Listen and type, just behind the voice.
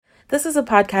This is a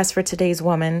podcast for today's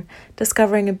woman,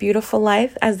 discovering a beautiful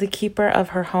life as the keeper of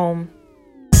her home.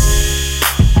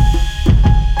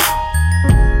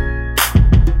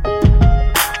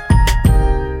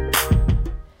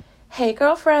 Hey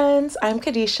girlfriends, I'm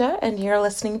Kadisha and you're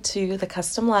listening to The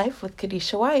Custom Life with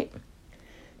Kadisha White.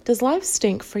 Does life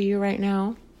stink for you right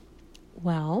now?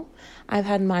 Well, I've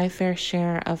had my fair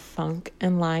share of funk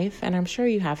in life, and I'm sure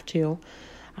you have too.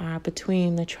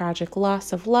 Between the tragic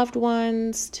loss of loved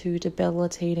ones, to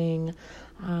debilitating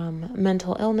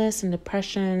mental illness and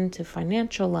depression, to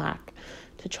financial lack,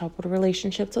 to troubled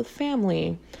relationships with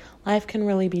family, life can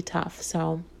really be tough.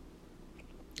 So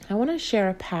I want to share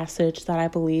a passage that I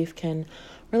believe can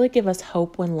really give us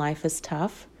hope when life is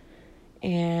tough.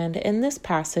 And in this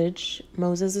passage,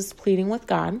 Moses is pleading with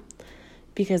God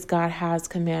because God has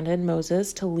commanded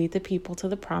Moses to lead the people to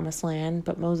the promised land.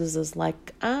 But Moses is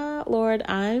like, Lord,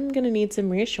 I'm going to need some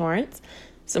reassurance,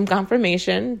 some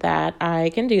confirmation that I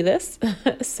can do this.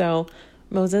 So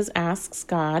Moses asks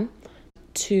God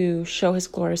to show his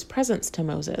glorious presence to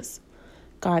Moses.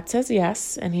 God says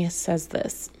yes, and he says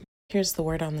this. Here's the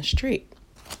word on the street.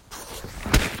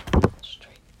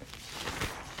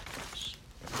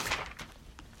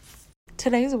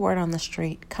 Today's word on the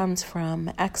street comes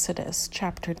from Exodus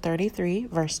chapter 33,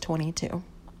 verse 22.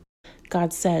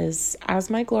 God says, "As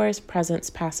my glorious presence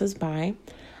passes by,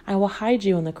 I will hide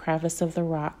you in the crevice of the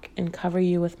rock and cover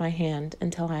you with my hand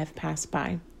until I have passed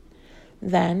by.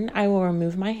 Then I will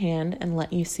remove my hand and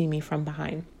let you see me from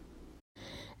behind."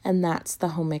 And that's the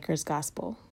homemaker's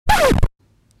gospel,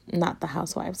 not the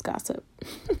housewife's gossip.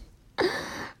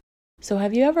 So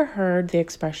have you ever heard the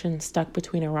expression stuck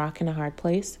between a rock and a hard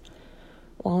place?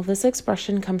 Well, this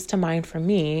expression comes to mind for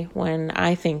me when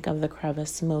I think of the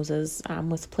crevice Moses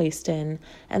was placed in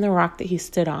and the rock that he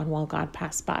stood on while God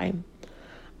passed by.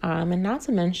 And not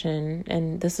to mention,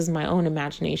 and this is my own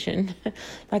imagination,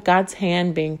 that God's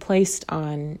hand being placed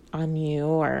on you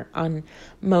or on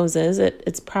Moses,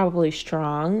 it's probably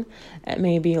strong. It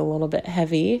may be a little bit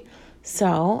heavy.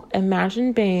 So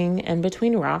imagine being in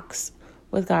between rocks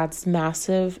with God's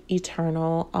massive,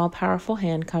 eternal, all-powerful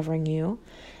hand covering you,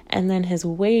 and then his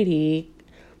weighty,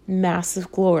 massive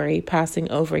glory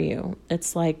passing over you.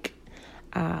 It's like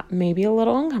maybe a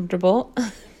little uncomfortable,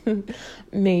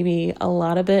 maybe a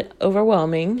lot of bit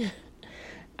overwhelming.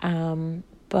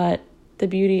 But the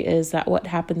beauty is that what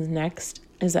happens next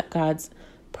is that God's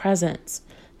presence,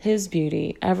 his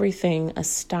beauty, everything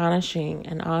astonishing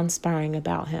and awe-inspiring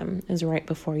about him is right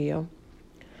before you.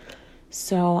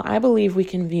 So I believe we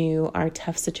can view our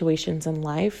tough situations in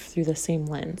life through the same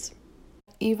lens.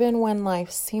 Even when life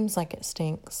seems like it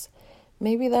stinks,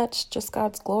 maybe that's just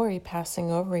God's glory passing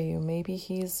over you. Maybe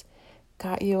he's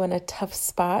got you in a tough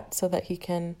spot so that he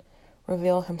can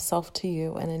reveal himself to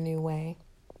you in a new way.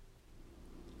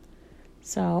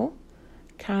 So,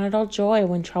 count it all joy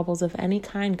when troubles of any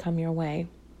kind come your way.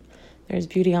 There's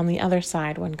beauty on the other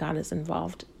side when God is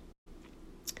involved.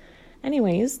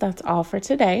 Anyways, that's all for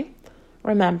today.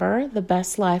 Remember, the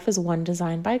best life is one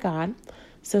designed by God.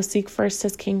 So seek first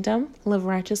his kingdom, live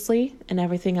righteously, and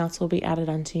everything else will be added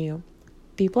unto you.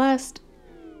 Be blessed.